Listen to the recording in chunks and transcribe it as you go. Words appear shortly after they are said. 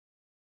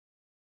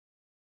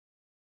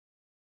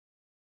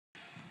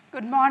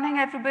Good morning,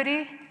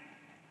 everybody.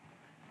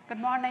 Good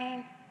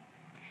morning.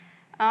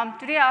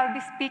 Today I'll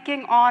be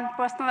speaking on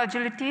personal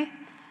agility.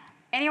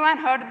 Anyone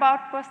heard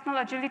about personal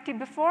agility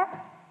before?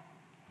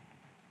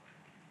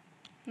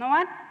 No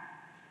one?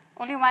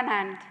 Only one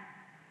hand.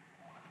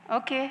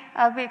 Okay,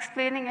 I'll be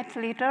explaining it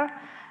later.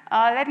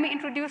 Let me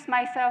introduce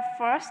myself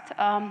first.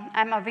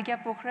 I'm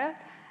Abhigya Pokharel.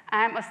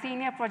 I'm a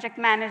senior project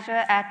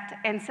manager at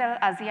Ncell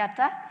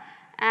Axiata.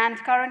 And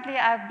currently,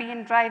 I've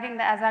been driving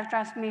the Agile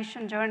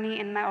transformation journey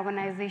in my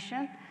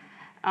organization.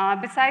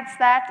 Besides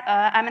that,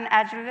 I'm an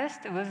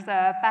Agilest who is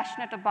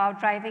passionate about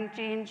driving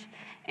change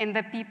in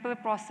the people,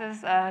 process,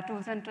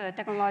 tools, and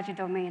technology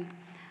domain.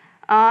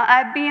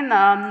 I've been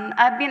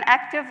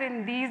active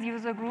in these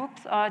user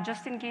groups,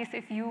 just in case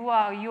if you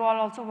all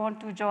also want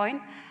to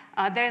join.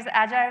 There's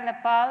Agile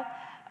Nepal,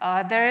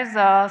 there is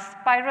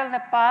Spiral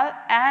Nepal,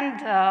 and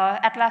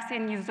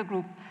Atlassian user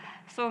group.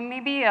 So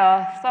maybe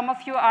some of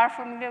you are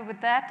familiar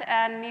with that,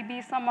 and maybe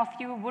some of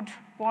you would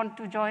want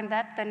to join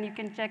that. Then you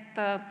can check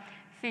the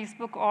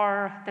Facebook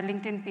or the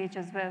LinkedIn page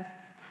as well.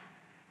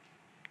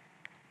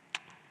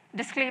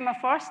 Disclaimer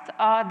first,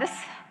 this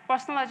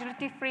personal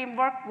agility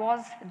framework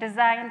was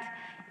designed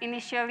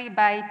initially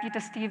by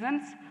Peter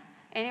Stevens.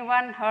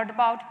 Anyone heard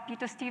about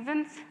Peter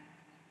Stevens?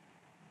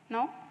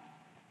 No?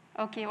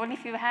 Okay, only a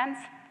few hands.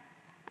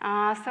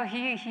 So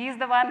he's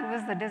the one who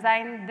has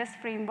designed this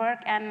framework,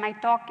 and my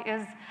talk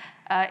is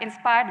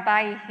inspired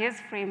by his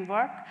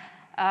framework.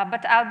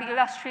 But I'll be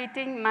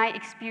illustrating my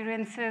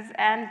experiences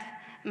and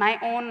my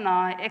own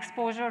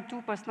exposure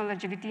to personal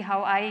agility,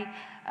 how I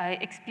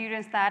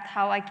experienced that,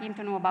 how I came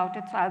to know about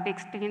it. So I'll be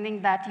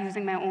explaining that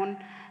using my own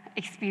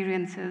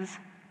experiences.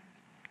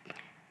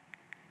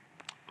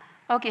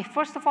 Okay,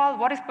 first of all,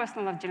 what is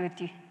personal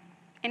agility?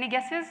 Any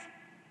guesses?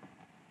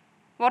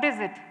 What is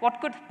it? What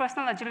could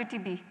personal agility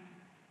be?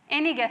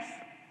 Any guess?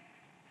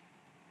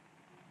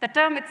 The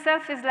term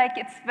itself is like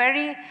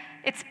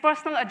it's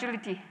personal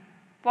agility.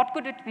 What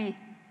could it be? Being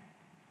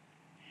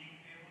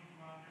able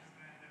to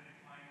understand and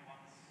define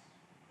one's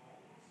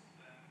goals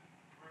and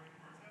work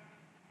towards them.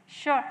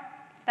 Sure,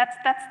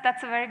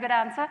 that's a very good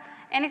answer.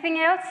 Anything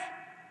else?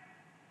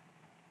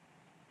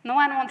 No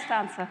one wants to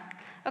answer.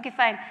 Okay,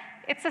 fine.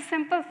 It's a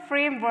simple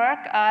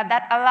framework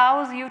that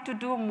allows you to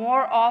do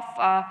more of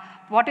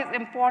what is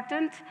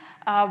important,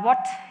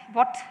 what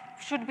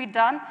should be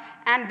done,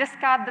 and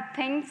discard the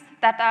things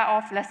that are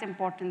of less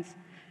importance.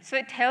 So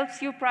it helps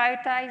you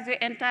prioritize your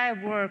entire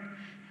work,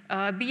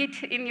 be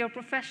it in your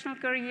professional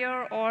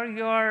career or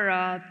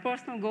your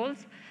personal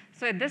goals.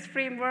 So this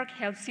framework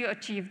helps you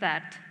achieve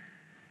that.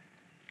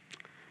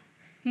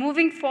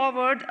 Moving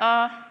forward,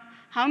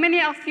 how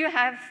many of you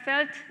have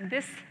felt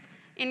this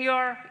in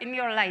your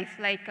life,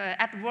 like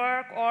at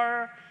work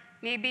or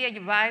maybe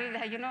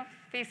while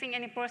facing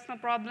any personal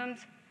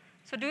problems?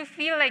 So do you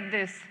feel like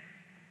this?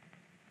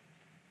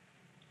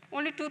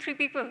 Only 2, 3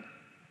 people.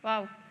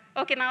 Wow.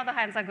 Okay, now the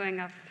hands are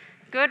going up.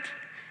 Good.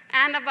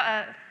 And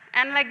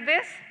like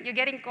this, you're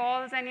getting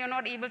calls and you're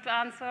not able to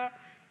answer.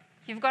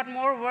 You've got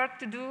more work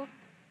to do.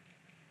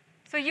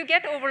 So you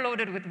get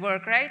overloaded with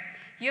work, right?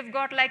 You've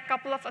got like a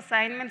couple of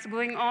assignments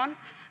going on.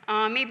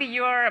 Maybe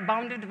you're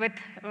bounded with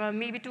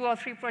maybe 2 or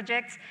 3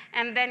 projects,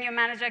 and then your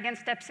manager again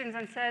steps in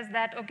and says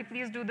that, okay,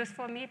 please do this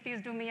for me,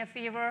 please do me a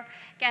favor.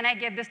 Can I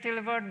get this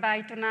delivered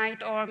by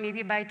tonight or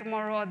maybe by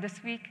tomorrow or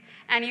this week?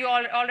 And you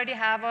already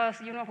have a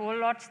whole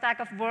lot stack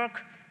of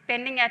work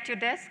pending at your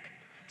desk.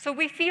 So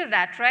we feel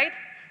that, right?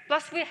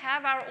 Plus we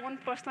have our own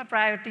personal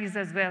priorities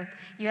as well.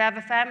 You have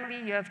a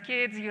family, you have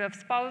kids, you have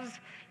spouse,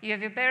 you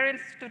have your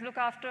parents to look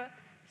after.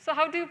 So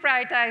how do you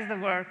prioritize the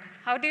work?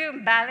 How do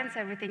you balance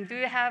everything? Do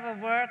you have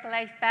a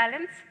work-life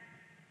balance?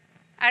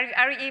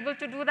 Are you able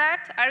to do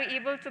that? Are you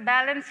able to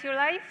balance your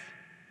life?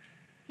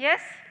 Yes?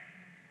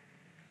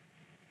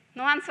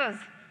 No answers?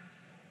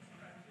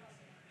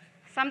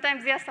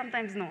 Sometimes yes,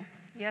 sometimes no.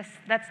 Yes,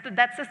 that's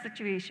the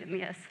situation,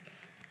 yes.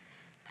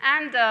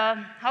 And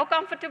how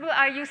comfortable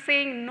are you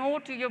saying no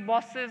to your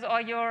bosses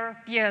or your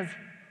peers?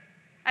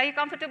 Are you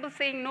comfortable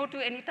saying no to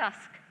any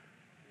task?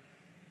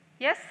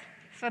 Yes?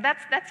 So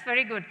that's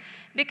very good,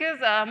 because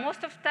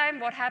most of the time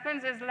what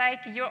happens is like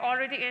you're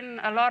already in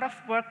a lot of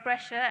work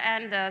pressure,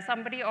 and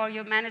somebody or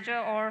your manager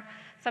or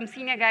some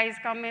senior guys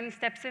come in,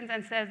 steps in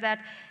and says that,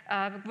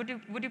 would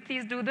you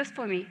please do this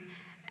for me?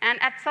 And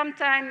at some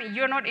time,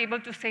 you're not able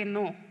to say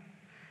no.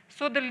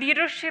 So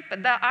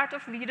the art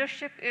of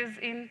leadership is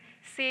in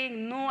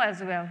saying no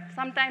as well.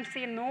 Sometimes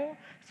say no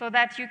so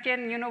that you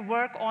can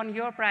work on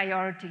your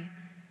priority.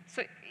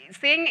 So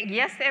saying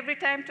yes every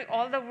time to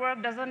all the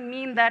work doesn't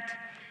mean that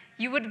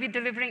you would be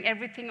delivering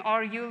everything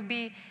or you'll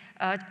be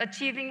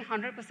achieving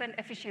 100%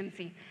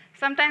 efficiency.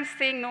 Sometimes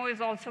saying no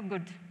is also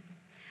good.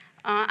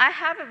 I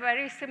have a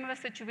very similar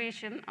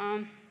situation.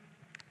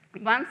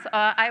 Once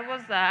I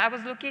was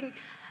looking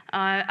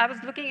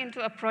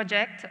into a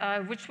project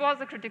which was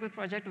a critical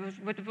project,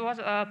 which was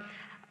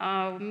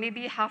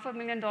maybe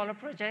 $500,000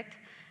 project,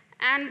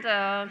 and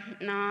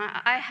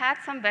I had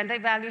some vendor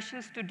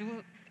evaluations to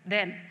do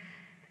then.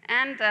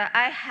 And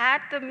I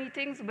had the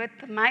meetings with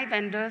my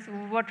vendors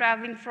who were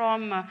traveling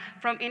from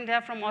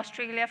India, from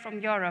Australia, from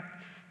Europe.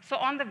 So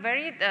on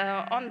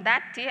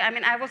that day, I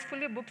mean, I was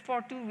fully booked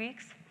for 2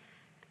 weeks.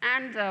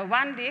 And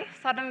one day,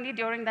 suddenly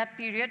during that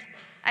period,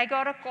 I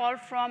got a call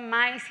from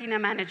my senior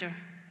manager,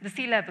 the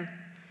C-level.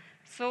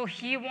 So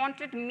he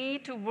wanted me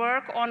to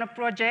work on a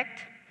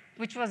project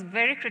which was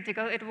very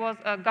critical. It was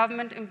a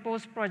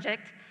government-imposed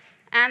project,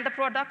 and the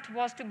product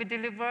was to be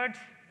delivered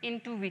in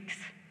 2 weeks.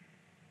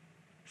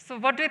 So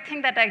what do you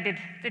think that I did?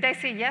 Did I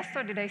say yes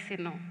or did I say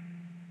no?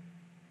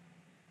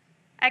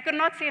 I could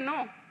not say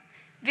no,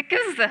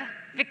 because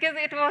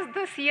it was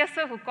the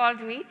CSO who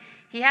called me.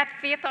 He had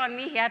faith on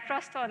me, he had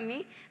trust on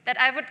me that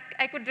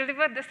I could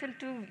deliver this in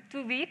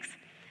two weeks.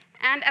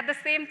 And at the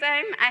same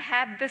time, I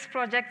had this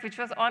project which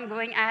was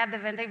ongoing. I had the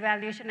vendor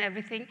evaluation,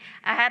 everything.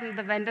 I had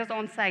the vendors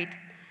on site.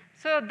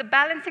 So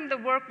balancing the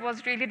work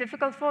was really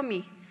difficult for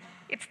me.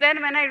 It's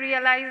then when I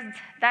realized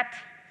that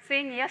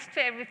saying yes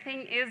to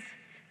everything is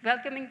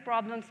welcoming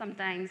problems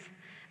sometimes.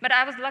 But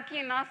I was lucky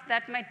enough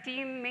that my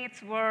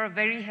teammates were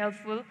very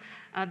helpful.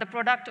 The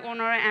product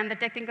owner and the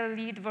technical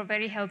lead were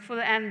very helpful,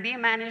 and they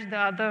managed the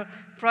other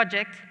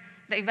project,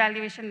 the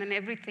evaluation and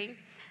everything,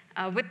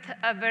 with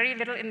a very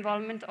little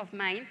involvement of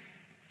mine.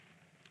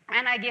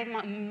 And I gave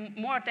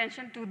more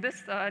attention to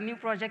this new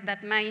project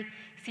that my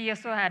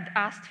CSO had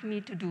asked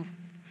me to do.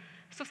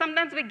 So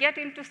sometimes we get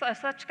into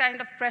such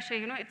kind of pressure.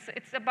 You know,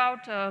 it's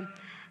about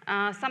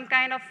some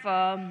kind of,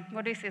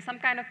 some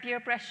kind of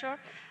peer pressure.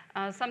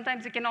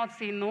 Sometimes you cannot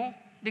say no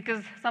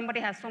because somebody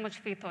has so much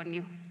faith on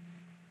you.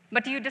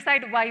 But you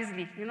decide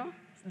wisely, you know.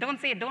 Don't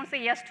say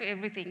yes to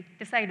everything.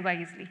 Decide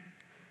wisely.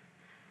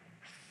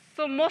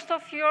 So most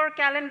of your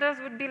calendars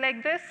would be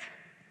like this.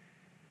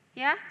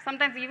 Yeah,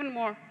 sometimes even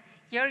more.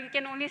 Here you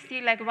can only see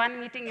like 1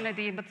 meeting in a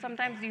day, but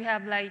sometimes you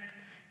have like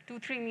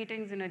 2-3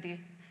 meetings in a day.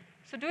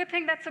 So do you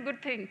think that's a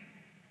good thing?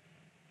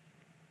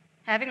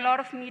 Having a lot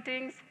of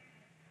meetings?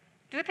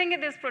 Do you think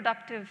it is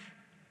productive?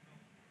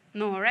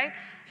 No, right?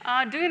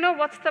 Do you know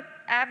what's the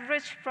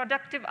average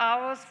productive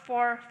hours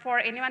for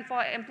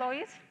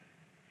employees?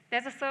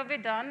 There's a survey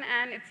done,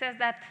 and it says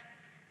that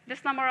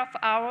this number of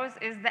hours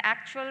is the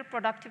actual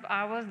productive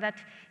hours that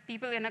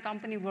people in a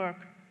company work.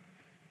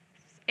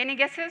 Any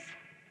guesses?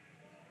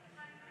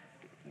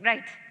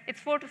 Right, it's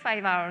 4 to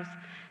 5 hours.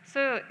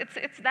 So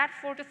it's that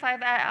 4 to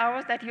 5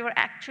 hours that you're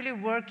actually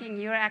working,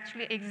 you're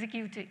actually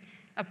executing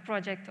a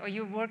project, or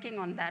you're working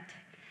on that.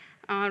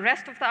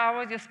 Rest of the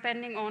hours you're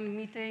spending on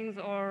meetings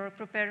or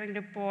preparing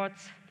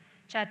reports,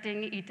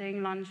 chatting,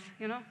 eating lunch,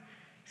 you know.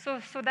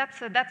 So that's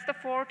the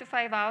 4 to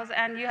 5 hours,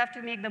 and you have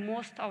to make the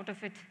most out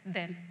of it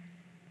then.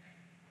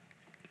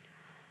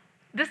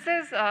 This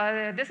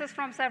is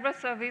from several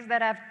surveys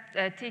that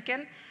I've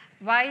taken,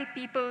 why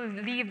people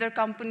leave their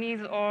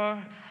companies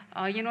or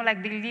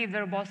like they leave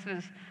their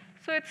bosses.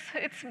 So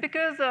it's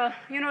because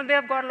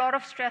they've got a lot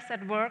of stress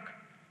at work.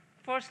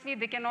 Firstly,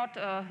 they cannot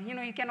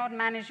you cannot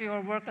manage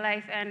your work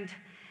life, and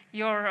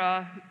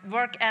your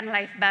work and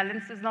life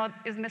balance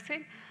is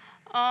missing.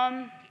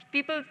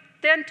 People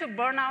tend to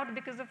burn out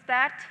because of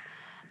that.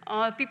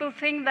 People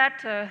think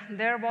that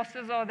their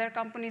bosses or their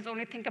companies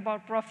only think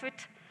about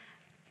profit,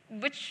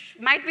 which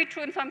might be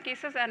true in some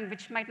cases and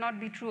which might not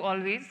be true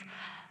always,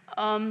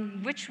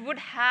 which would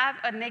have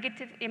a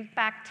negative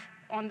impact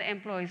on the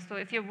employees. So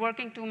if you're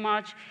working too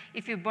much,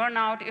 if you burn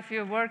out, if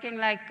you're working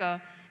like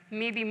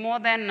maybe more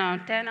than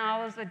 10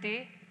 hours a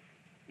day,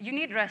 you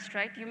need rest,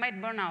 right? You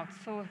might burn out.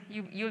 So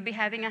you'll be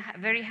having a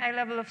very high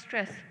level of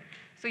stress.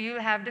 So you'll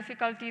have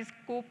difficulties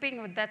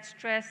coping with that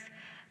stress,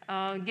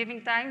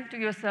 giving time to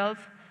yourself.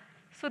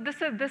 So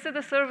this is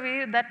the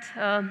survey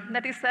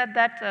that is said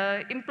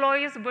that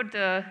employees would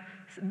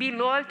be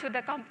loyal to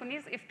the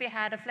companies if they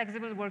had a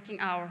flexible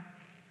working hour.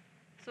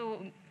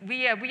 So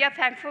we are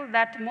thankful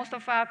that most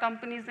of our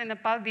companies in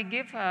Nepal, they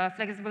give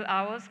flexible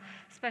hours,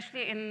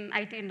 especially in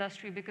IT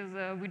industry, because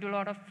we do a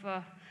lot of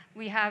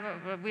we have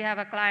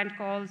a client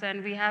calls,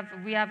 and we have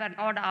an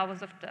odd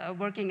hours of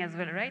working as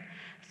well, right?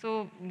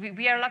 So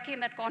we are lucky in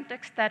that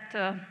context that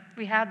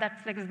we have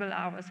that flexible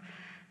hours.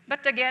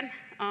 But again,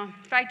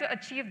 try to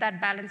achieve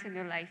that balance in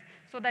your life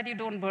so that you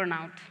don't burn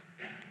out.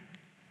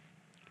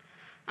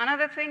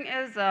 Another thing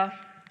is,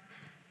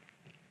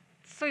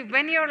 so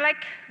when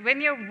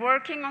you're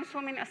working on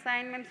so many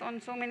assignments, on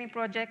so many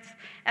projects,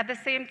 at the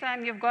same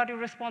time, you've got your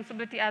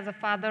responsibility as a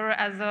father,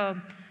 as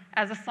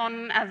a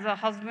son, as a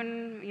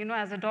husband,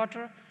 as a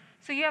daughter.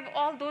 So you have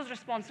all those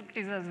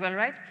responsibilities as well,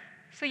 right?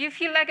 So you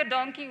feel like a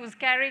donkey who's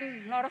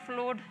carrying a lot of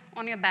load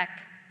on your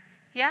back.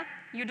 Yeah?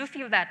 You do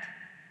feel that,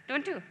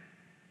 don't you?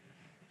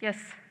 Yes.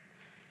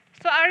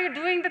 So are you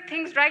doing the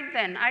things right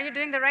then? Are you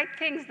doing the right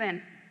things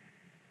then?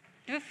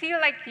 Do you feel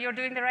like you're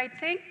doing the right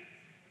thing?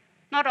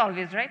 Not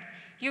always, right?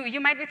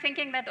 You might be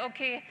thinking that,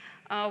 okay,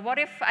 what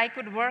if I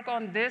could work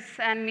on this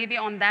and maybe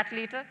on that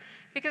later?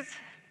 Because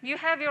you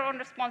have your own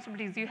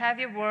responsibilities. You have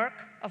your work,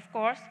 of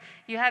course.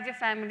 You have your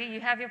family.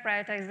 You have your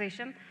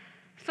prioritization.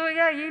 So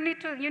yeah, you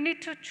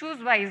need to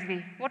choose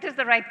wisely. What is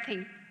the right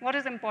thing? What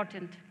is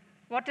important?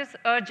 What is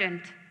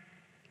urgent?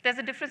 There's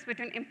a difference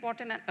between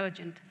important and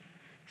urgent.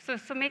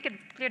 So make a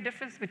clear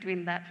difference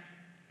between that.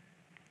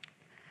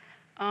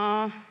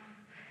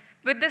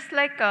 With this,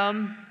 like,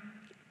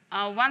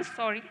 one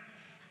story,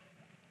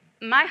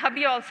 my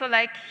hubby also,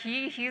 like,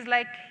 he's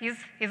a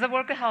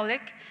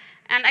workaholic,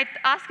 and I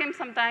ask him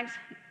sometimes,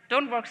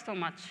 don't work so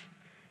much.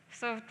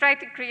 So try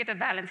to create a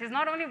balance. He's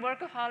not only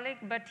workaholic,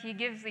 but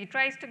he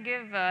tries to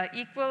give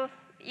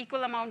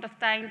equal amount of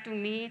time to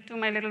me, to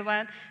my little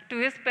one, to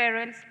his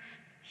parents.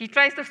 He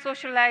tries to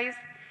socialize,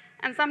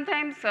 and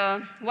sometimes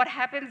what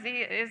happens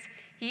is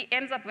he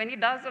ends up, when he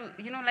does,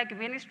 like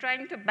when he's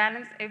trying to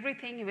balance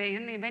everything,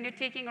 when you're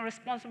taking a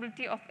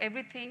responsibility of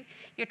everything,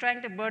 you're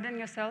trying to burden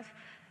yourself,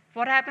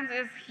 what happens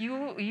is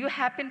you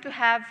happen to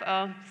have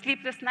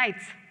sleepless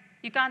nights.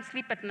 You can't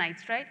sleep at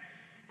nights, right?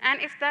 And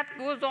if that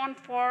goes on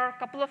for a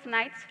couple of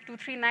nights, 2,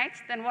 3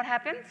 nights, then what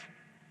happens?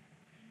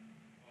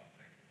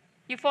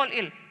 You fall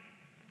ill,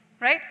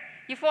 right?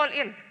 You fall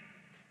ill.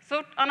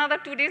 So another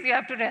 2 days you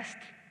have to rest.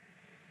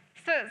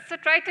 So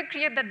try to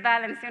create that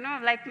balance,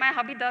 like my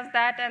hubby does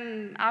that,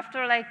 and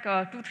after like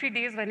 2, 3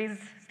 days when he's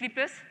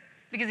sleepless,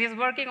 because he's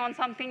working on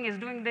something, he's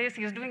doing this,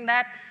 he's doing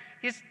that,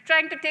 he's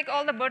trying to take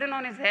all the burden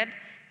on his head,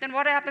 then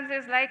what happens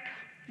is, like,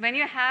 when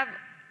you have,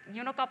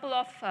 a couple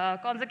of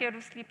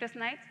consecutive sleepless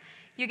nights,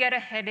 you get a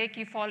headache,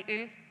 you fall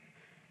ill.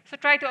 So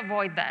try to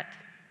avoid that.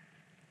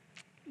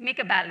 Make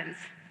a balance.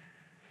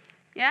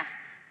 Yeah?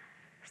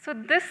 So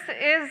this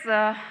is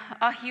a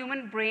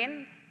human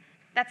brain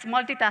that's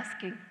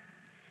multitasking.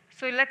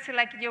 So let's say,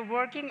 like, you're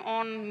working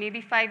on maybe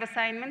 5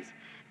 assignments,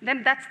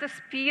 then that's the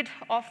speed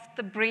of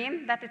the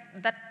brain,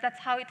 that's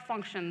how it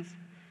functions.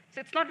 So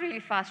it's not really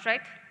fast,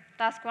 right?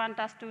 Task 1,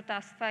 task 2,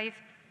 task 5,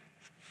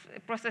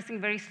 processing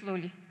very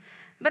slowly.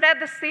 But at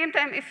the same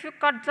time, if you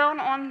cut down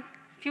on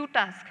few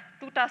tasks,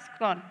 2 tasks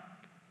gone,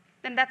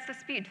 then that's the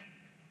speed.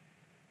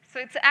 So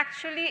it's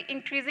actually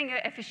increasing your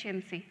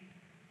efficiency.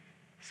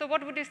 So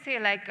what would you say?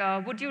 Like,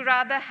 would you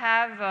rather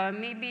have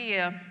maybe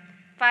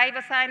 5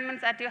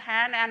 assignments at your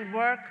hand and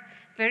work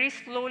very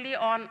slowly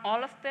on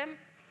all of them?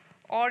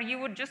 Or you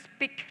would just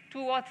pick 2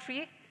 or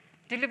 3,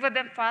 deliver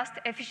them fast,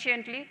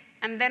 efficiently,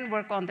 and then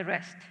work on the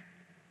rest?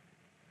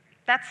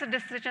 That's a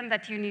decision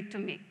that you need to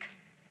make.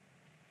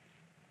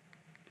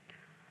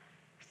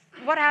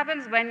 What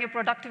happens when your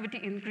productivity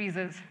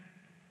increases?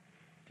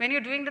 When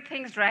you're doing the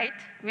things right,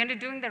 when you're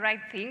doing the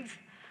right things,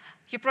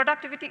 your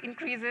productivity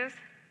increases,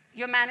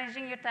 you're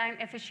managing your time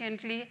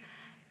efficiently,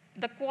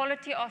 the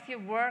quality of your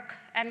work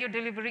and your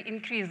delivery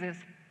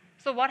increases.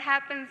 So what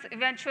happens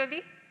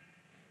eventually?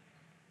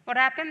 What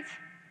happens?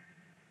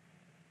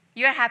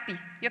 You're happy,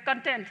 you're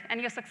content, and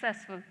you're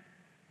successful.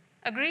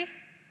 Agree?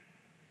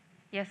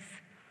 Yes.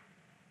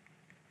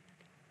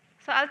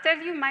 So I'll tell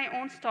you my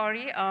own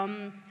story,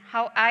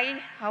 how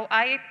I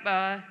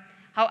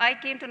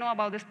came to know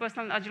about this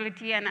personal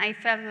agility, and I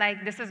felt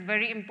like this is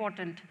very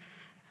important,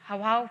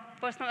 how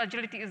personal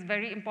agility is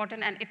very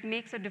important, and it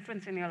makes a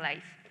difference in your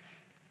life.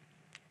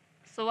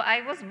 So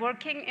I was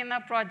working in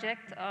a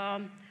project,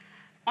 on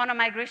a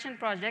migration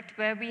project,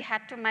 where we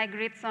had to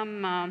migrate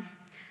some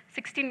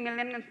 16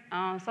 million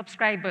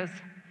subscribers.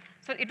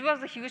 So it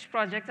was a huge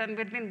project, and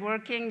we'd been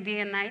working day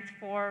and night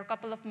for a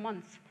couple of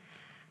months.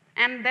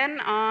 And then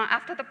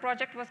after the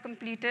project was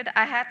completed,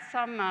 I had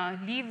some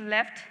leave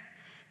left.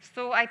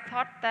 So I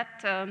thought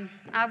that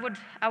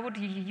I would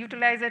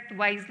utilize it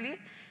wisely,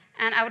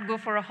 and I would go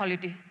for a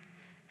holiday.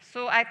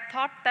 So I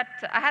thought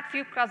that I had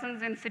few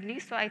cousins in Sydney,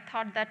 so I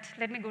thought that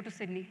let me go to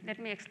Sydney, let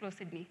me explore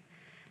Sydney.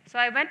 So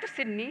I went to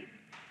Sydney,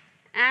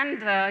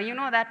 and you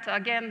know that,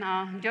 again,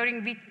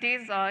 during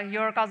weekdays,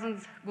 your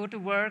cousins go to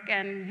work,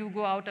 and you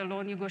go out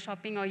alone, you go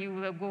shopping, or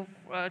you go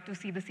to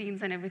see the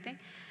scenes and everything.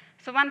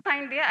 So one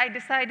fine day, I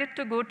decided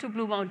to go to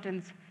Blue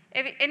Mountains.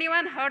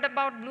 Anyone heard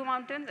about Blue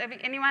Mountains?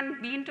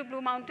 Anyone been to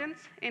Blue Mountains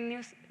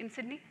in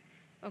Sydney?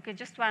 Okay,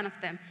 just one of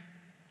them.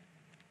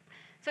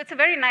 So it's a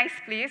very nice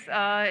place.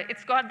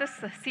 It's got this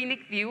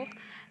scenic view.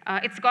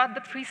 It's got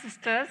the Three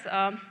Sisters.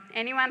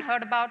 Anyone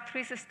heard about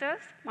Three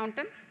Sisters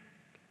Mountain?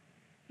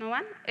 No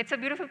one? It's a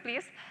beautiful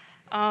place.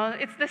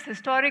 It's this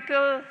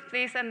historical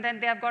place, and then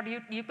they have got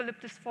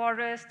eucalyptus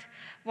forest,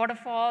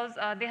 waterfalls.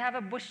 They have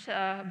a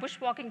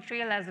bushwalking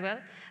trail as well,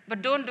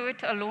 but don't do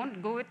it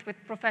alone. Go with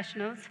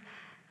professionals.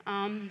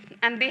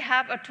 And they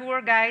have a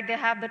tour guide. They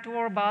have the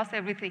tour bus,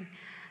 everything.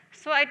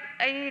 So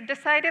I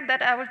decided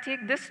that I will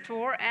take this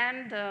tour,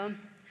 and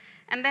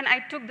then I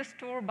took this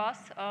tour bus.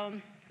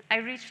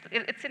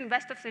 It's in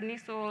west of Sydney,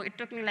 so it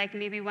took me like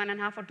maybe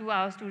 1.5 or 2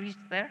 hours to reach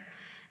there.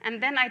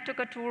 And then I took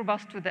a tour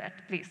bus to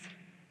that place.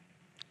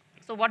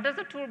 So what does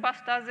the tour bus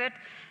does it?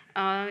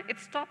 It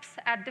stops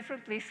at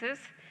different places.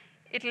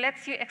 It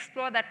lets you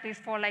explore that place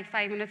for like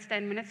 5 minutes,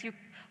 10 minutes. You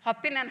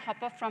hop in and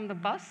hop off from the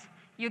bus.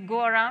 You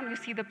go around, you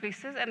see the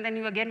places, and then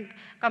you again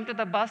come to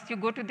the bus. You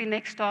go to the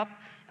next stop.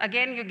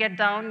 Again, you get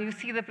down, you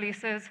see the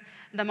places,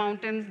 the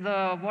mountains,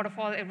 the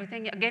waterfall,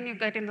 everything. Again, you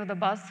get into the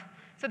bus.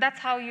 So that's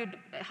how you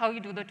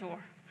do the tour.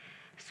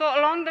 So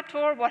along the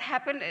tour, what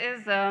happened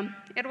is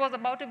it was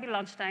about to be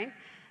lunchtime.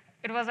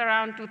 It was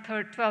around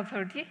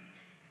 12:30.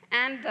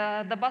 And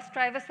the bus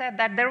driver said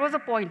that there was a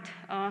point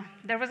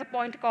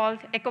called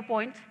Echo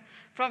Point,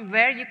 from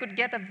where you could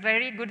get a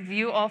very good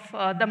view of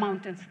the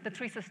mountains, the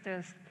Three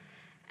Sisters.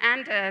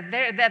 And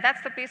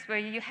that's the place where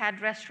you had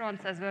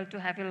restaurants as well to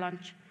have your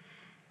lunch.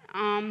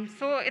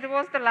 So it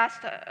was the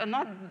last,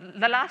 not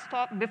the last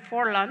stop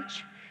before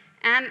lunch.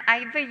 And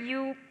either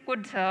you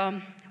could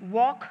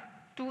walk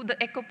to the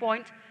Echo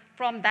Point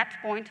from that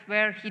point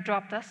where he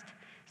dropped us.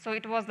 So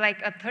it was like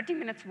a 30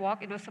 minutes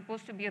walk. It was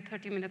supposed to be a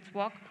 30 minutes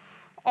walk.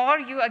 Or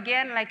you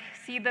again like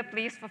see the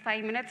place for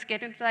 5 minutes,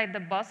 get inside the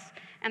bus,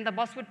 and the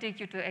bus would take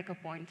you to Echo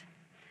Point.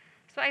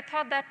 So I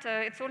thought that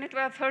it's only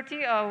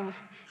 12:30,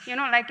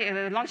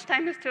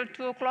 lunchtime is till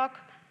 2 o'clock.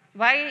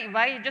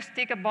 Why just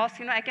take a bus?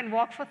 I can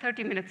walk for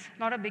 30 minutes,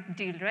 not a big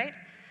deal, right?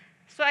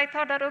 So I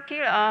thought that,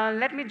 okay,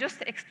 let me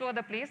just explore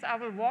the place. I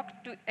will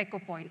walk to Echo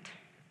Point.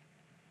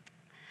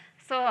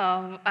 So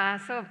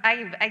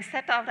I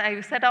set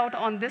out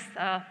on this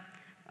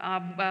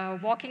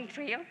walking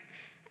trail.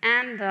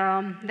 And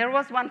there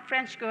was one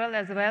French girl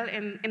as well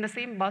in the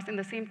same bus, in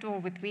the same tour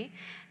with me.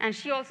 And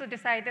she also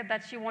decided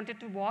that she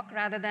wanted to walk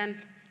rather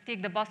than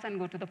take the bus and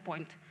go to the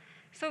point.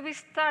 So we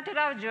started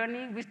our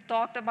journey. We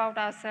talked about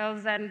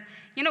ourselves. And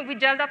we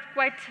gelled up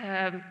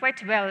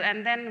quite well.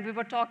 And then we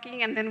were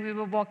talking, and then we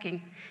were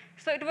walking.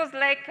 So it was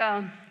like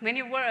when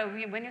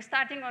you're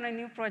starting on a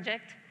new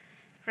project,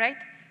 right?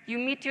 You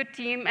meet your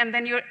team, and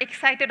then you're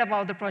excited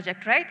about the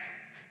project, right?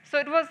 So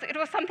it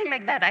was something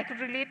like that. I could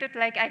relate it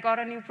like I got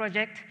a new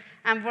project,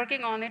 I'm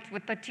working on it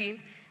with the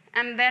team,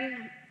 and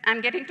then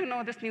I'm getting to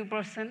know this new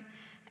person,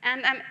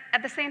 and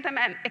at the same time,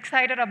 I'm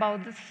excited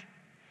about this.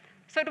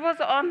 So it was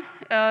on,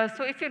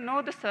 so if you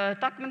know this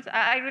Tuckman's,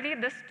 I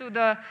relate this to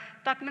the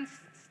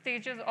Tuckman's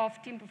stages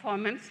of team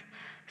performance.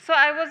 So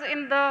I was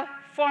in the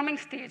forming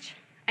stage.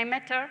 I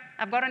met her,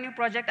 I've got a new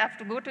project, I have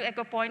to go to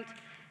Echo Point,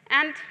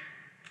 and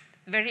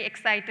very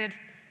excited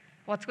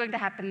what's going to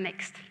happen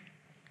next.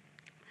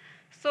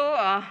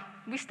 So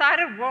we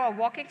started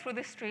walking through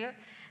this trail,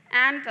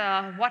 and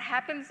what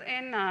happens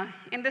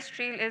in this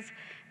trail is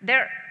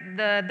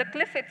the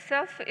cliff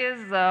itself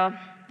is the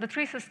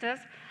Three Sisters.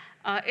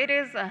 It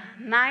is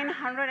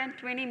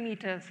 920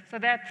 meters. So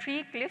there are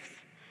 3 cliffs,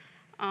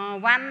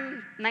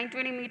 one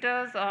 920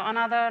 meters,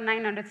 another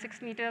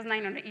 906 meters,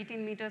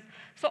 918 meters.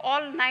 So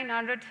all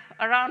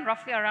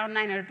roughly around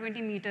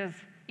 920 meters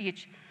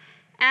each.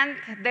 And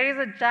there is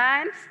a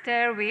giant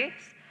stairway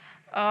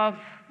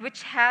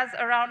which has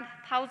around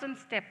 1,000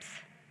 steps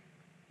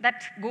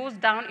that goes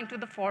down into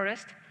the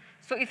forest.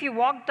 So if you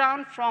walk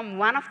down from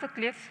one of the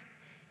cliffs,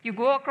 you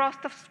go across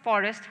the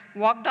forest,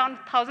 walk down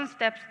 1,000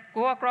 steps,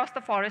 go across the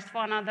forest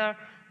for another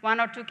 1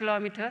 or 2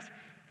 kilometers.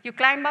 You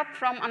climb up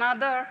from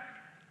another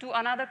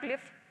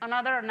cliff,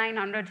 another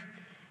 900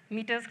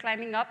 meters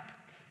climbing up,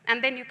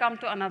 and then you come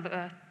to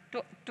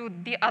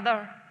the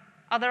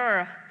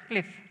other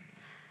cliff.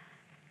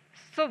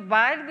 So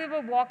while we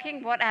were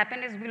walking, what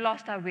happened is we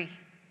lost our way.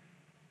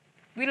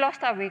 We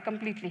lost our way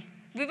completely.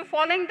 We were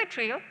following the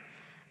trail.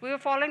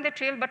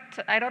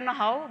 But I don't know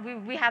how.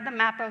 We had the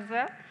map as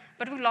well,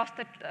 but we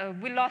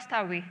lost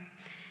our way.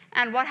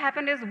 And what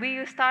happened is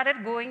we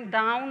started going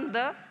down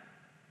the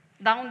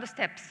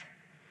steps.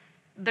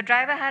 The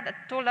driver had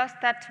told us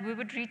that we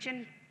would reach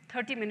in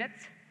 30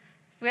 minutes.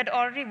 We had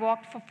already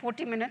walked for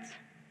 40 minutes.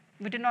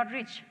 We did not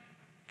reach.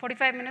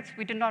 45 minutes,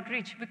 we did not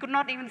reach. We could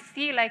not even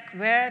see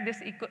where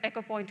this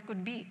Echo Point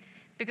could be,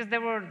 because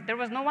there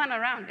was no one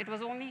around. It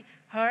was only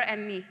her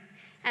and me.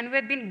 And we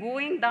had been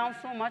going down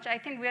so much, I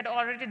think we had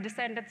already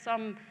descended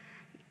some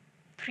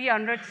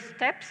 300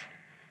 steps.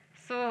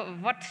 So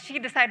what she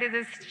decided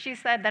is, she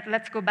said that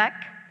let's go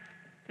back.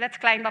 Let's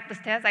climb up the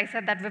stairs. I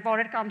said that we've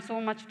already come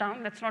so much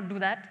down. Let's not do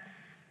that.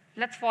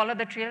 Let's follow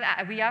the trail.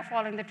 We are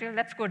following the trail.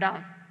 Let's go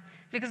down.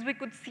 Because we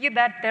could see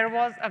that there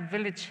was a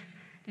village,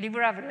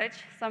 Libura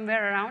village,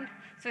 somewhere around.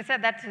 So we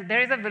said that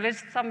there is a village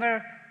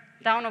somewhere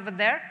down over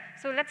there.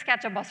 So let's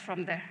catch a bus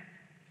from there.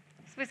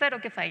 So we said,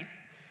 okay, fine.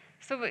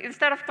 So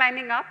instead of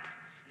climbing up,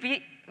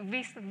 we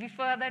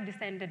further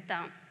descended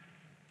down.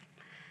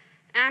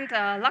 And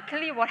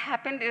luckily, what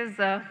happened is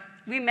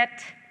we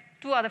met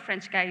 2 other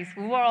French guys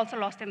who were also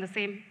lost in the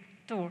same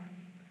tour.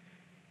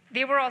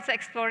 They were also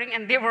exploring,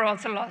 and they were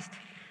also lost.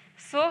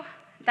 So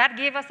that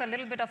gave us a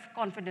little bit of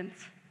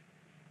confidence.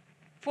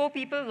 4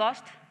 people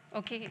lost,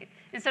 okay,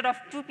 instead of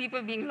 2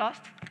 people being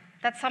lost.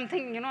 That's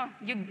something,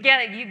 you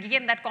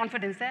gain that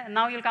confidence,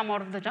 now you'll come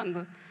out of the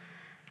jungle.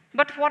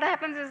 But what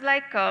happens is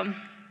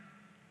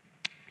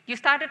you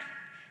started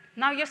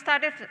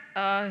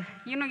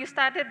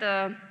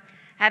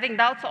having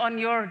doubts on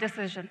your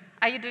decision.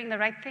 Are you doing the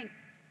right thing?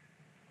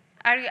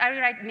 Are you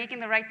making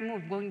the right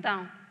move, going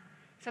down?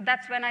 So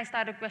that's when I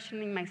started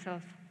questioning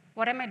myself.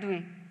 What am I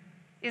doing?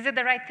 Is it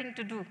the right thing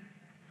to do?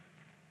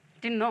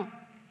 Didn't know.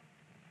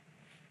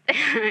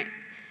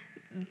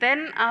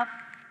 Then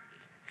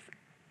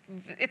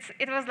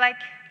it was like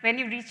when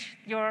you reach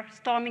your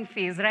storming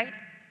phase, right?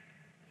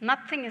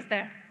 Nothing is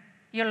there.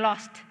 You're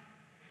lost.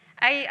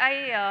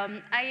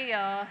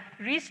 I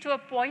reached to a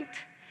point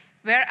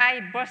where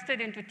I bursted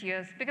into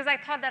tears because I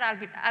thought that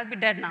I'll be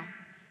dead now.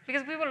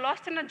 Because we were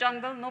lost in a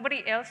jungle,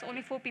 nobody else,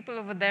 only 4 people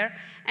over there.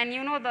 And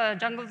you know the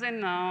jungles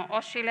in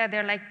Australia,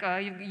 they're like,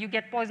 you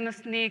get poisonous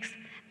snakes.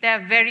 They're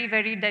very,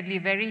 very deadly,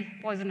 very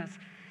poisonous.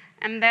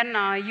 And then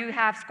you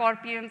have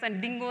scorpions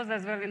and dingoes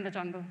as well in the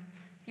jungle.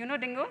 You know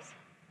dingoes?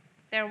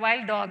 They're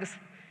wild dogs.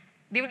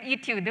 They will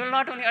eat you. They will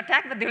not only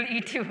attack, but they will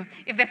eat you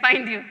if they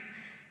find you.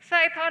 So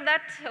I thought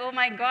that, oh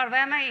my God, why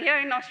am I here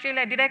in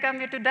Australia? Did I come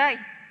here to die?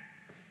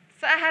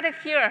 So I had a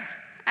fear.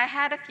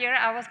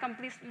 I was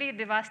completely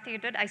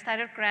devastated. I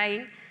started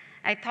crying.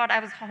 I thought I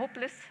was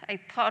hopeless. I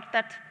thought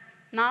that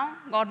now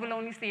God will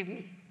only save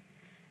me.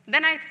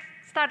 Then I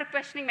started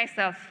questioning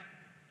myself.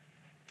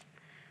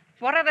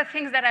 What are the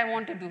things that I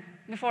want to do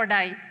before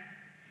dying?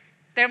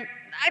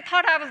 I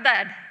thought I was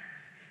dead.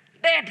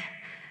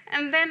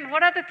 And then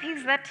what are the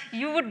things that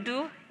you would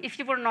do if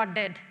you were not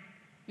dead?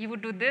 You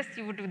would do this,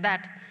 you would do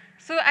that.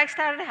 So I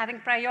started having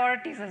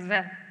priorities as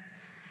well.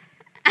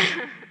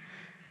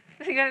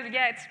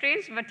 Yeah, it's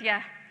strange, but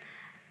yeah.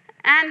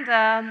 And,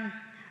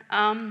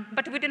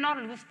 but we did not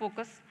lose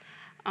focus.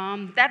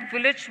 That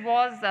village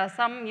was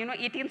some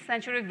 18th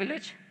century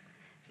village,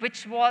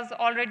 which was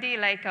already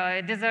like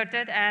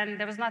deserted, and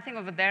there was nothing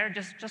over there,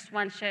 just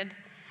one shed.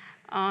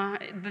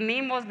 The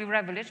name was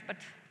Vivra village, but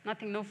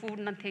nothing, no food,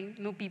 nothing,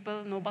 no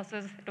people, no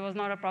buses. It was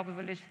not a proper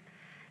village.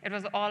 It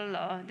was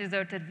all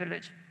deserted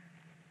village.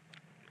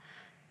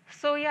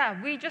 So yeah,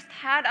 we just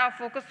had our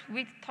focus.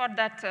 We thought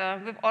that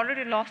we've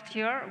already lost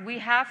here.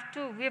 We've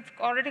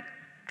already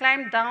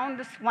climbed down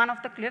this one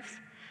of the cliffs.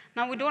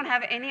 Now we don't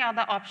have any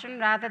other option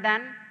rather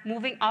than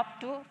moving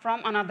up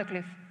from another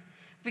cliff.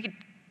 We've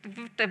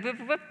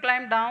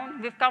climbed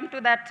down. We've come to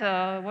that,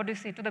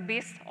 to the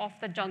base of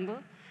the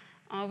jungle.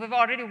 We've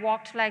already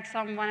walked like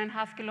some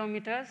 1.5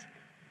 kilometers.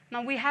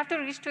 Now we have to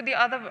reach to the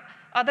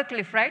other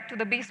cliff, right? To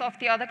the base of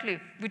the other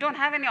cliff. We don't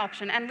have any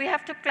option, and we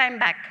have to climb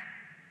back.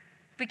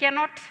 We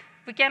cannot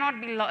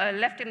be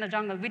left in the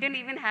jungle. We didn't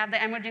even have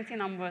the emergency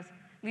numbers.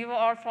 We were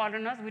all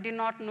foreigners. We did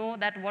not know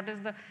that what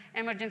is the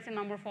emergency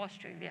number for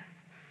Australia.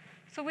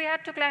 So we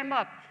had to climb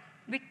up.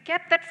 We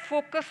kept that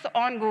focus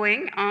on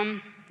going.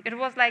 It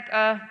was like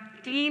a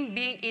team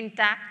being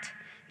intact,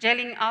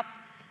 gelling up.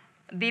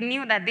 They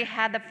knew that they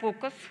had the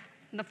focus.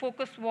 The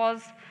focus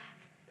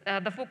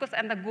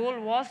and the goal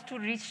was to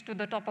reach to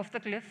the top of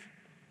the cliff,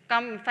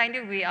 find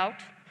a way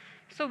out.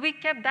 So we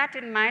kept that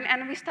in mind,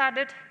 and we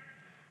started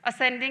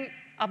ascending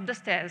up the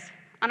stairs,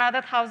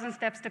 another 1,000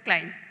 steps to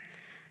climb.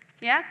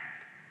 Yeah?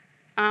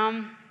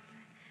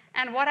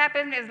 And what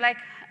happened is like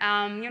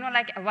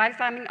while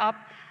climbing up,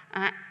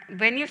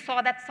 when you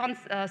saw that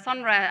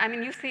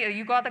sunrise,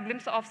 you got a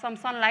glimpse of some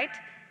sunlight,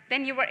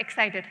 then you were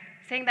excited,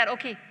 saying that,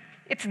 okay,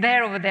 it's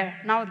there over there.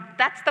 Now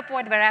that's the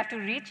point where I have to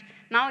reach.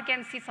 Now I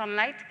can see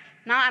sunlight.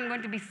 Now I'm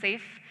going to be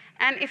safe.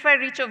 And if I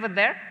reach over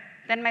there,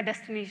 then my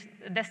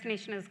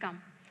destination has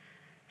come.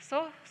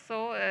 So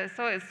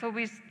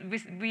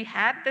we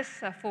had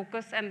this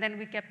focus, and then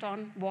we kept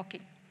on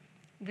walking.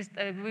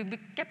 We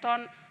kept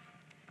on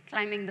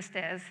climbing the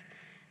stairs.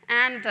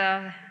 And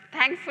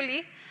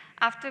thankfully,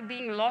 after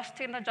being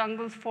lost in the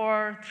jungle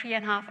for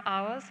 3.5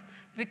 hours,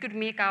 we could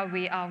make our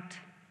way out.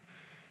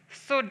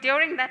 So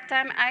during that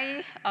time,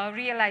 I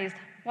realized,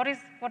 what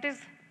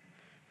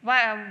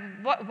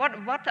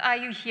are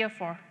you here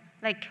for?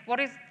 Like, what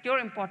is your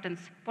importance?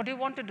 What do you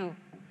want to do?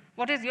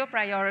 What is your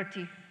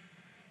priority?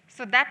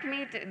 So that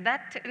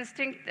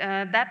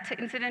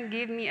incident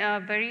gave me a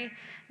very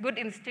good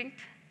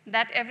instinct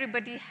that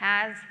everybody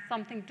has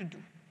something to do,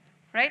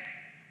 right?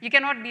 You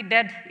cannot be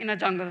dead in a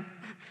jungle,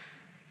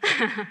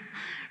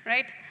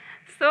 right?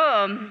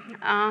 So,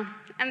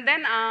 and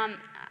then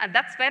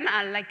that's when,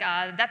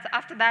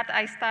 after that,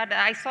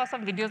 I saw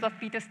some videos of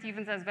Peter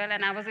Stevens as well,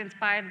 and I was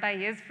inspired by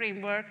his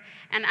framework,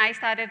 and I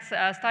started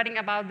studying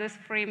about this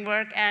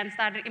framework and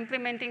started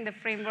implementing the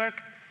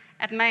framework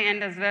at my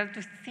end as well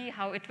to see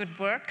how it would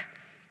work.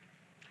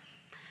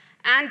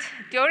 And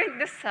during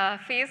this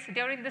phase,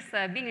 during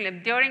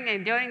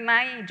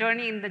my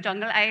journey in the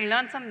jungle, I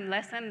learned some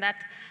lesson that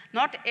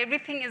not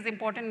everything is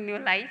important in your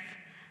life.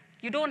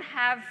 You don't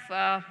have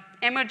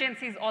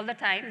emergencies all the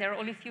time. There are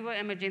only fewer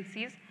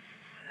emergencies.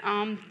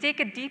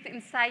 Take a deep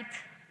insight,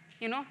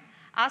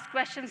 ask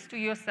questions to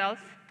yourself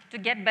to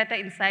get better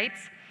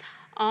insights.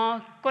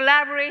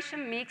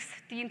 Collaboration makes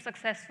teams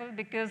successful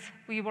because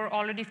we were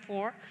already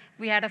 4.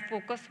 We had a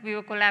focus, we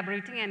were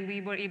collaborating, and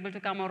we were able to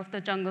come out of the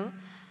jungle.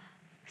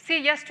 Say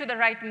yes to the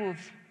right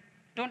moves.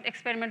 Don't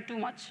experiment too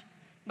much,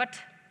 but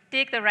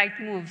take the right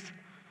moves.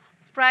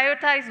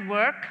 Prioritize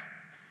work,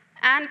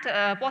 and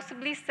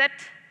possibly set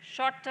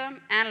short-term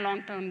and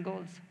long-term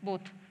goals,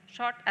 both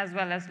short as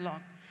well as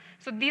long.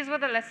 So these were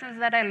the lessons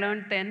that I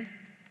learned then.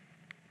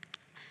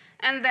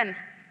 And then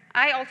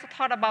I also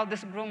thought about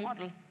this GROW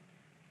model.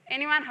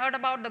 Anyone heard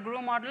about the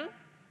GROW model?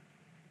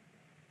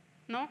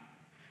 No?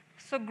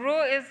 So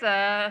GROW is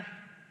the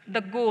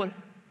goal.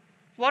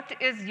 What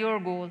is your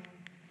goal?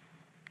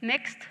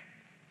 Next,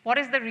 what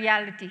is the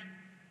reality?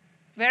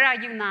 Where are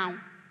you now?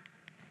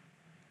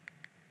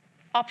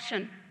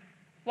 Option.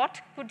 what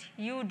could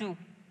you do?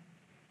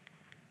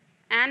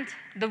 And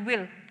the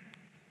will,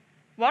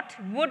 what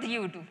would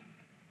you do?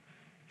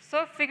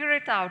 So figure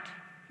it out.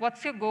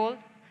 What's your goal?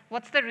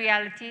 What's the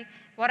reality?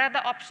 What are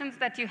the options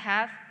that you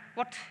have?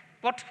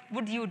 What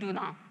would you do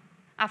now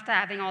after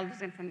having all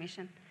this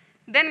information?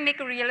 Then make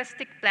a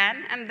realistic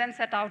plan and then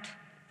set out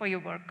for your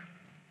work.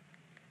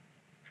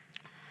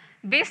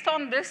 Based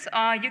on this,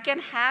 you can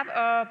have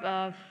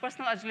a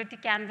personal agility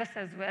canvas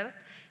as well.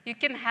 You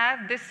can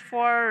have this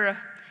for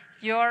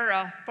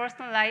your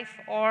personal life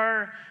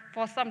or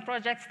for some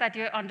projects that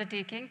you're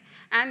undertaking.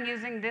 I'm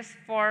using this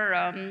for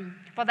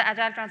the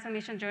Agile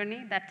transformation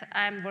journey that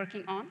I'm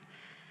working on.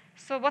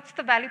 So what's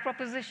the value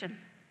proposition?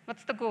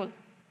 What's the goal?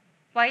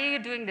 Why are you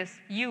doing this?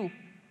 You.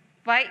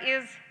 Why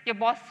is your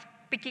boss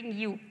picking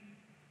you?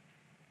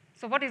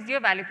 So what is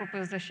your value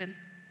proposition?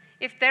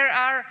 If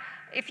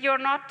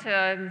you're not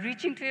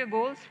reaching to your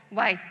goals,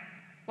 why?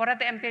 What are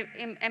the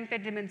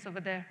impediments over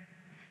there?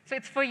 So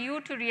it's for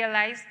you to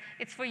realize,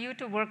 it's for you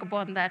to work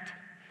upon that.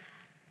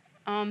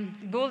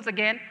 Goals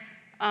again,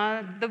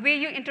 the way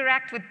you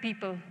interact with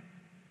people.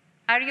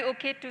 Are you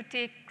okay to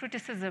take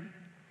criticism?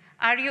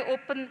 Are you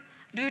open?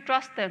 Do you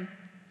trust them?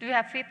 Do you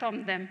have faith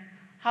on them?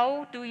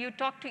 How do you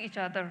talk to each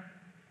other?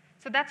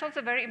 So that's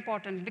also very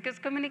important because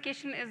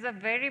communication is a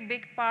very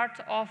big part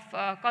of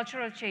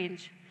cultural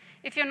change.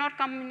 If you're not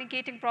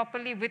communicating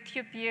properly with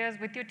your peers,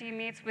 with your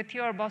teammates, with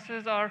your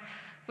bosses, or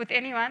with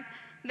anyone,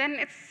 then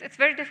it's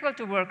very difficult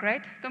to work,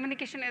 right?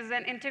 Communication is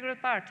an integral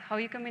part, how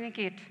you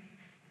communicate.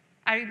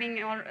 Are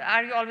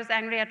you always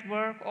angry at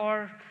work,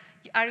 or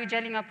are you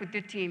gelling up with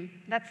your team?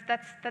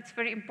 That's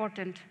very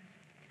important.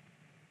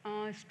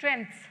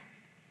 Strengths.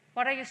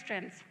 What are your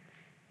strengths?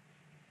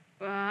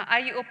 Are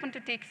you open to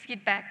take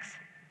feedbacks?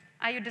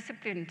 Are you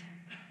disciplined?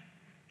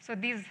 So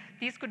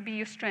these could be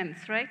your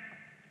strengths, right?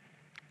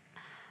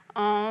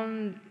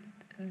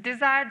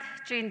 Desired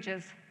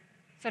changes.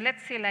 So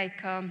let's say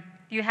like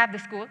you have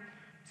this goal.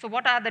 So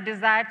what are the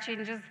desired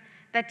changes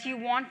that you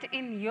want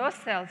in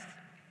yourself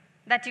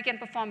that you can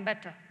perform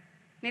better?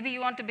 Maybe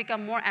you want to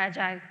become more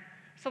agile.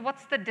 So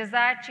what's the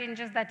desired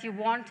changes that you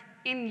want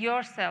in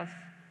yourself,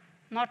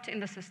 not in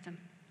the system,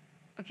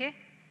 okay?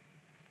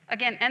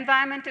 Again,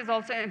 environment is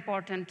also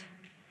important.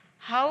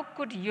 How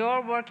could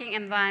your working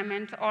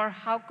environment or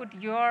how could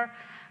your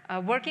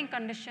working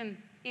condition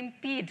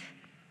impede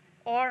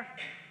or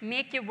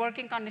make your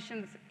working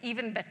conditions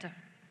even better?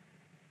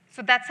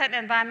 So that's an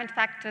environment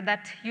factor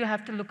that you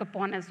have to look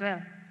upon as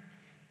well.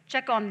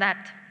 Check on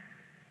that.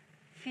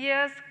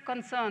 Fears,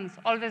 concerns,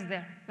 always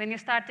there. When you're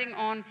starting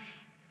on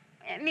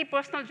any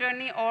personal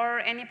journey or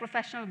any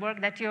professional work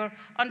that you're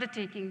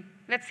undertaking,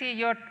 let's say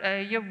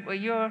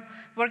you're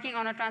working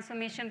on a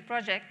transformation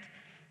project,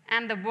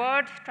 and the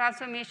word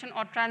transformation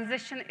or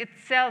transition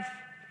itself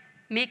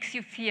makes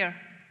you fear,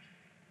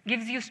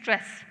 gives you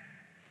stress.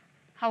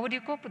 How would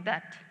you cope with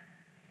that?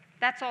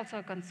 That's also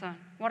a concern.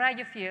 What are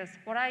your fears?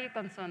 What are your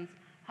concerns?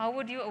 How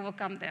would you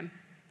overcome them?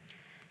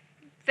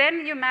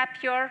 Then you map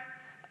your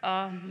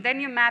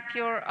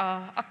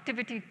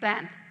activity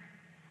plan.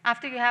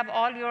 After you have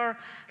all your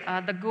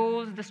the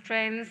goals, the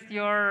strengths,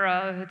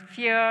 your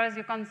fears,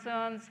 your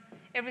concerns,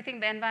 everything,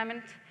 the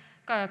environment,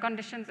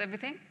 conditions,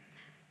 everything,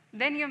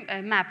 then you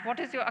map what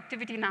is your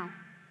activity now.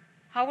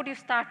 How would you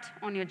start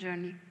on your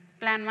journey?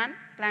 Plan 1,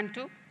 plan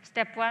 2,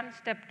 step 1,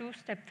 step 2,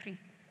 step 3.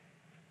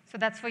 So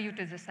that's for you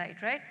to decide,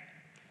 right?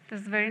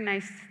 This is a very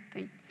nice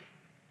thing.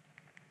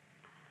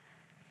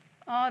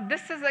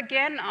 This is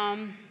again,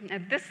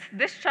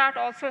 this chart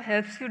also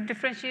helps you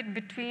differentiate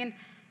between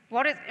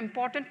what is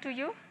important to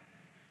you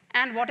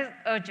and what is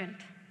urgent.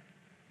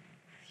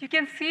 You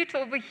can see it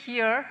over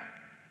here,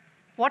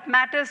 what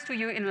matters to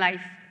you in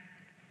life.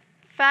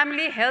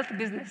 Family, health,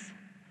 business.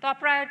 Top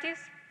priorities?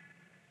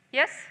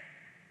 Yes?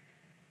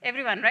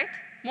 Everyone, right?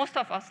 Most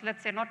of us,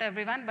 let's say not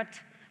everyone, but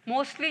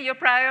mostly your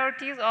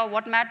priorities or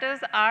what matters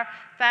are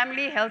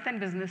family, health, and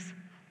business.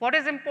 What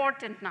is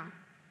important now?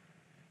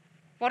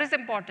 What is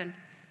important?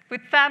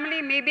 With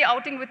family, maybe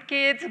outing with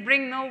kids,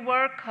 bring no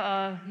work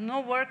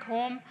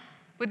home.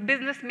 With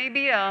business,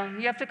 maybe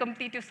you have to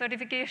complete your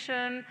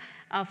certification,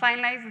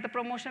 finalize the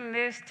promotion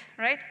list,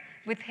 right?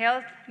 With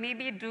health,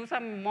 maybe do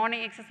some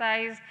morning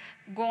exercise,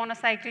 go on a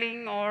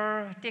cycling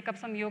or take up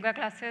some yoga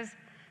classes.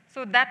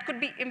 So that could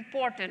be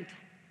important.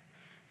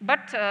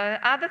 But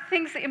are the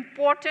things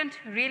important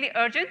really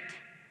urgent?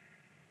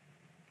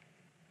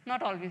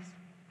 Not always,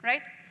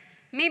 right?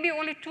 Maybe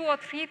only 2 or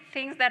 3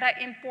 things that are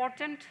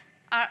important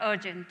are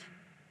urgent.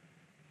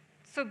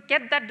 So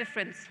get that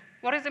difference.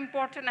 What is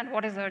important and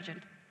what is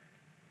urgent?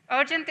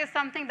 Urgent is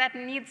something that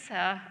needs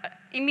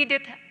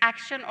immediate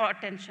action or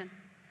attention.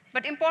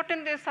 But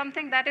important is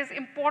something that is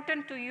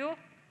important to you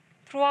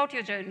throughout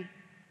your journey.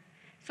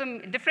 So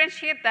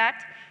differentiate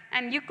that,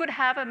 and you could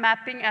have a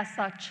mapping as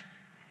such.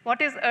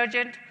 What is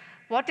urgent?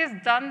 What is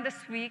done this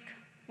week?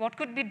 What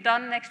could be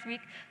done next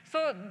week?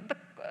 So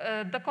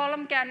the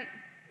column can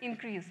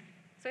increase.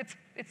 So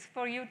it's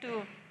for you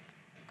to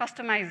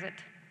customize it.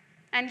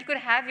 And you could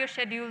have your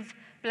schedules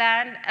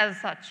planned as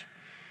such.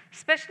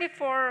 especially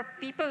for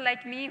people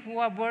like me who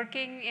are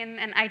working in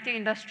an IT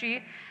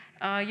industry.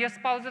 Your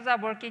spouses are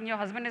working, your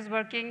husband is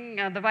working,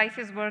 the wife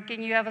is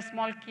working, you have a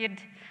small kid.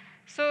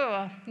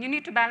 So you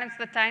need to balance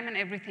the time and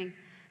everything.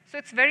 So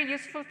it's very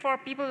useful for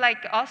people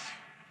like us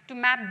to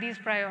map these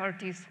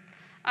priorities.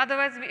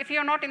 Otherwise, if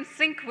you're not in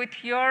sync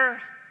with your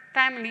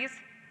families,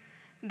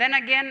 then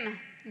again,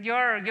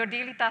 your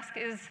daily task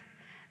is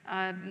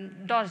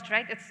dodged,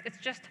 right? It's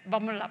just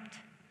bumbled up.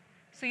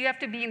 So you have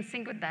to be in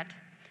sync with that.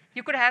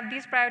 You could have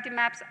these priority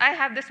maps. I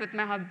have this with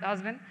my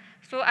husband.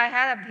 So I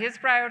have his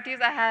priorities,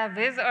 I have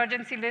his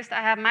urgency list,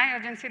 I have my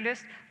urgency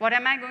list. What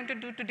am I going to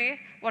do today?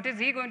 What is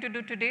he going to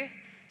do today?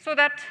 So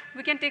that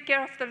we can take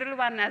care of the little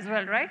one as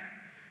well, right?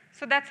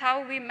 So that's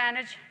how we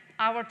manage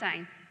our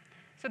time.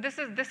 So this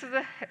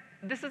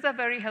is a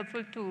very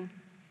helpful tool.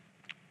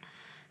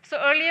 So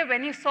earlier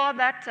when you saw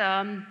that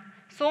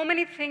so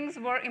many things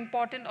were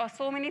important or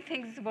so many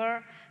things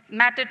were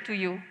mattered to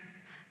you,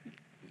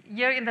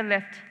 here in the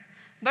left.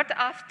 But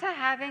after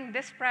having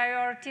this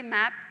priority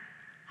map,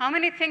 how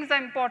many things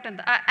are important?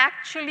 Are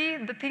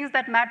actually the things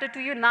that matter to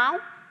you now?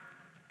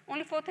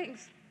 Only 4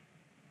 things.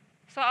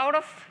 So out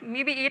of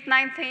maybe 8,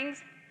 9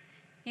 things,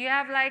 you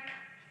have like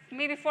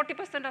maybe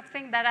 40% of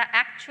things that are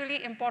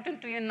actually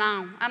important to you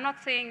now. I'm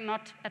not saying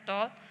not at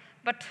all,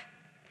 but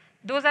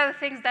those are the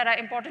things that are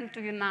important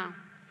to you now.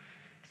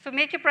 So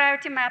make your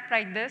priority map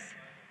like this.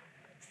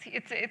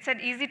 It's an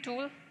easy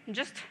tool.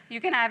 Just, you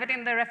can have it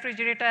in the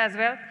refrigerator as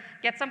well.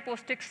 Get some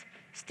Post-its,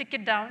 stick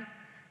it down.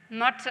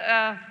 Not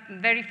a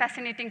very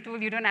fascinating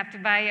tool. You don't have to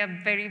buy a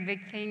very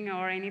big thing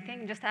or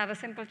anything. Just have a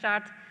simple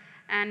chart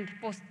and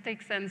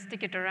Post-its and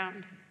stick it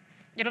around.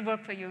 It'll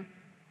work for you.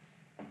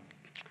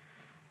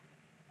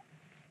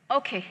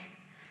 Okay.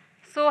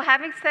 So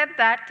having said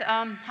that,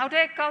 how do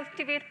I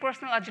cultivate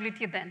personal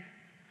agility then?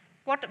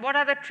 What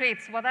are the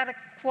traits? What are the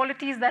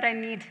qualities that I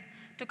need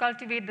to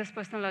cultivate this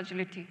personal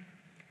agility?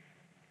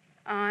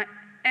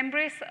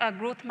 Embrace a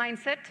growth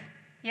mindset,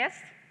 yes.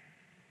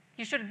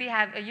 You should be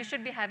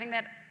having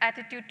that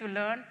attitude to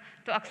learn,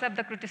 to accept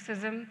the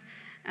criticism,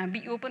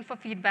 be open for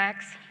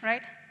feedbacks,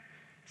 right?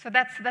 So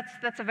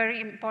that's a very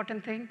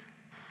important thing.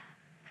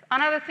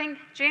 Another thing,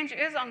 change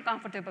is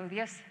uncomfortable.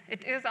 Yes,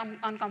 it is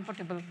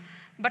uncomfortable.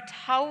 But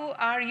how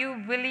are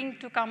you willing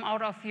to come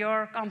out of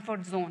your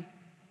comfort zone?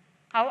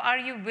 How are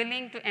you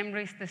willing to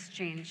embrace this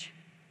change?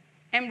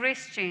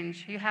 Embrace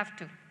change, you have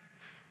to.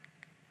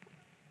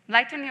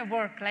 Lighten your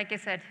work, like I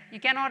said. You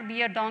cannot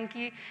be a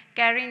donkey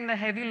carrying the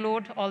heavy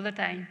load all the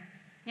time.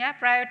 Yeah,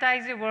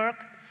 prioritize your work,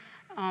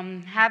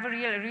 have a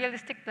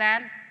realistic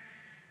plan,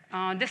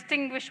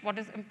 distinguish what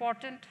is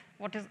important,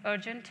 what is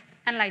urgent,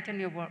 and lighten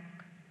your work.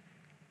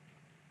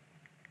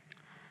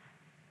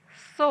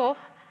 So,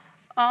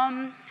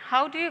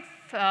 how do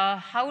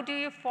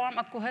you form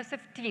a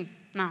cohesive team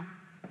now?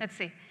 Let's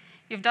say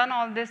you've done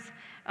all this,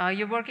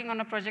 you're working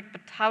on a project,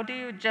 but how do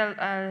you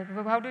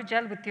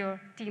gel with your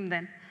team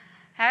then?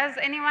 Has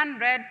anyone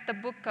read the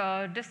book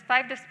 5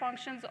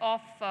 Dysfunctions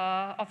of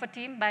a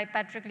Team by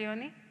Patrick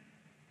Leone?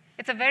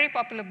 It's a very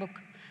popular book.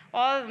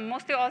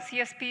 Mostly all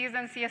CSPs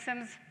and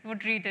CSMs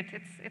would read it.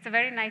 It's a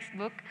very nice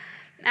book.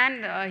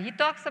 And he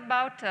talks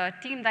about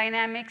team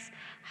dynamics.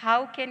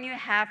 How can you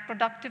have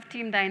productive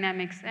team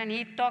dynamics? And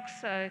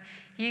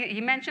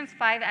he mentions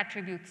 5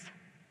 attributes.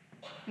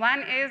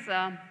 One is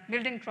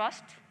building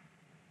trust.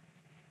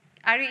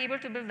 Are you able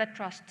to build that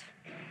trust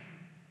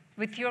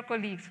with your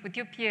colleagues, with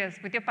your peers,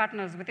 with your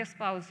partners, with your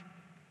spouse?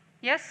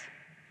 Yes?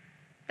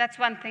 That's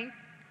one thing.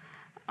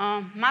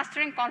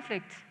 Mastering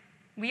conflict.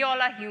 We all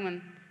are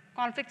human.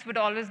 Conflicts would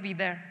always be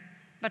there.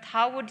 But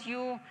how would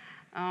you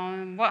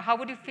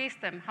face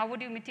them? How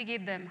would you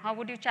mitigate them? How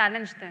would you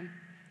challenge them?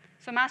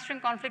 So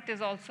mastering conflict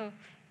is also,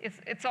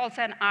 it's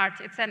also an art.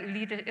 It's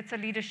a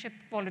leadership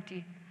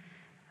quality.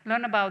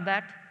 Learn about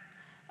that.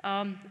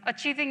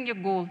 Achieving your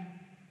goal,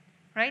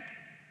 right?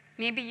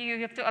 Maybe you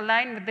have to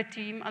align with the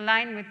team,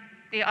 align with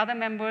the other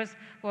members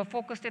who are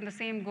focused in the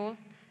same goal,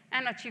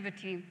 and achieve a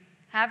team.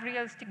 Have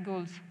realistic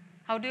goals.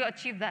 How do you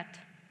achieve that?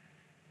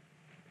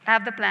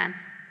 Have the plan.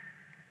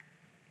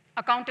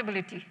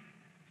 Accountability,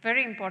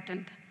 very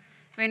important.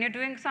 When you're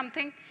doing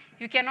something,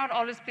 you cannot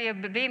always play a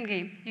blame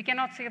game. You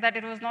cannot say that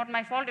it was not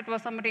my fault, it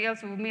was somebody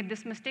else who made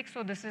this mistake,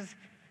 so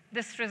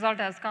this result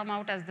has come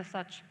out as the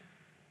such.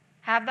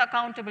 Have the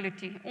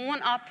accountability.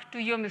 Own up to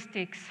your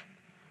mistakes.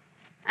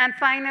 And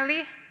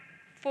finally,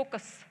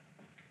 focus.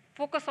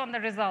 Focus on the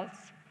results.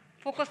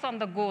 Focus on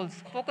the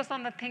goals. Focus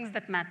on the things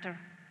that matter.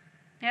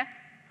 Yeah?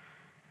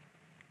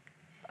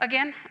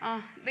 Again,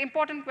 the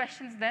important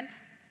questions then.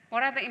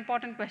 What are the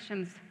important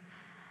questions?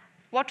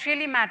 What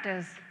really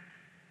matters?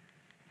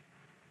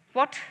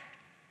 What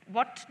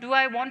do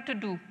I want to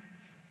do?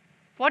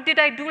 What did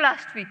I do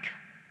last week?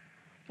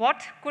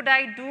 What could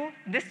I do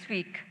this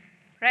week,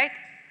 right?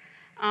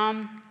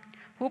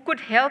 Who could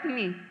help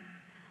me?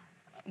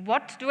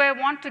 What do I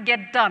want to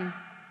get done?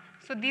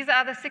 So these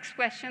are the 6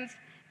 questions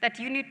that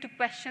you need to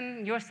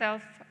question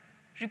yourself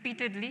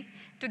repeatedly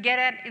to get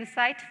an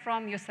insight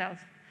from yourself.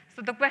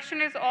 So the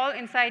question is all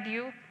inside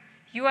you.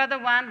 You are the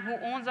one who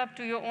owns up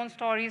to your own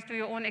stories, to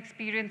your own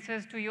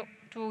experiences,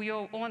 to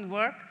your own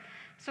work.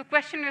 So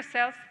question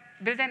yourself,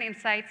 build an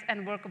insights,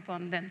 and work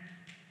upon them.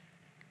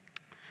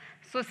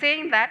 So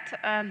saying that,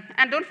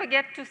 and don't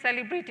forget to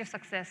celebrate your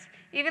success.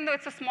 Even though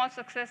it's a small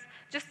success,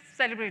 just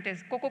celebrate it.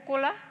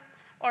 Coca-Cola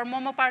or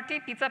Momo party,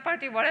 pizza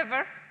party,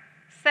 whatever,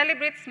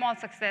 celebrate small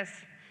success.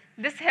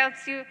 This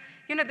helps you,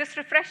 this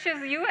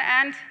refreshes you,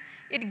 and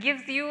it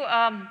gives you,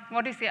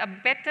 a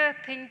better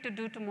thing to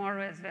do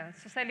tomorrow as well.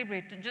 So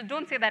celebrate. Just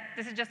don't say that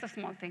this is just a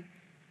small thing.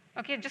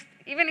 Okay,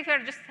 even if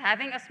you're just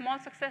having a small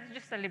success,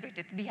 just celebrate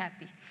it, be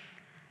happy.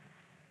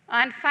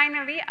 And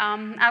finally,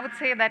 I would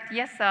say that,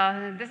 yes,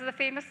 this is a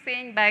famous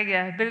saying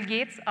by Bill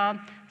Gates.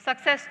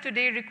 Success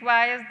today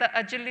requires the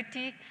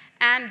agility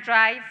and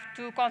drive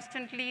to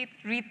constantly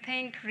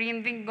rethink,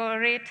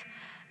 reinvigorate,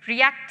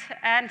 react,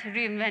 and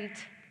reinvent,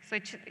 so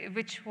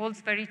which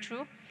holds very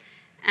true.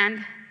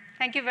 And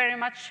thank you very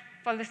much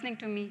for listening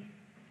to me.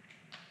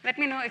 Let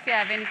me know if you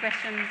have any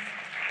questions.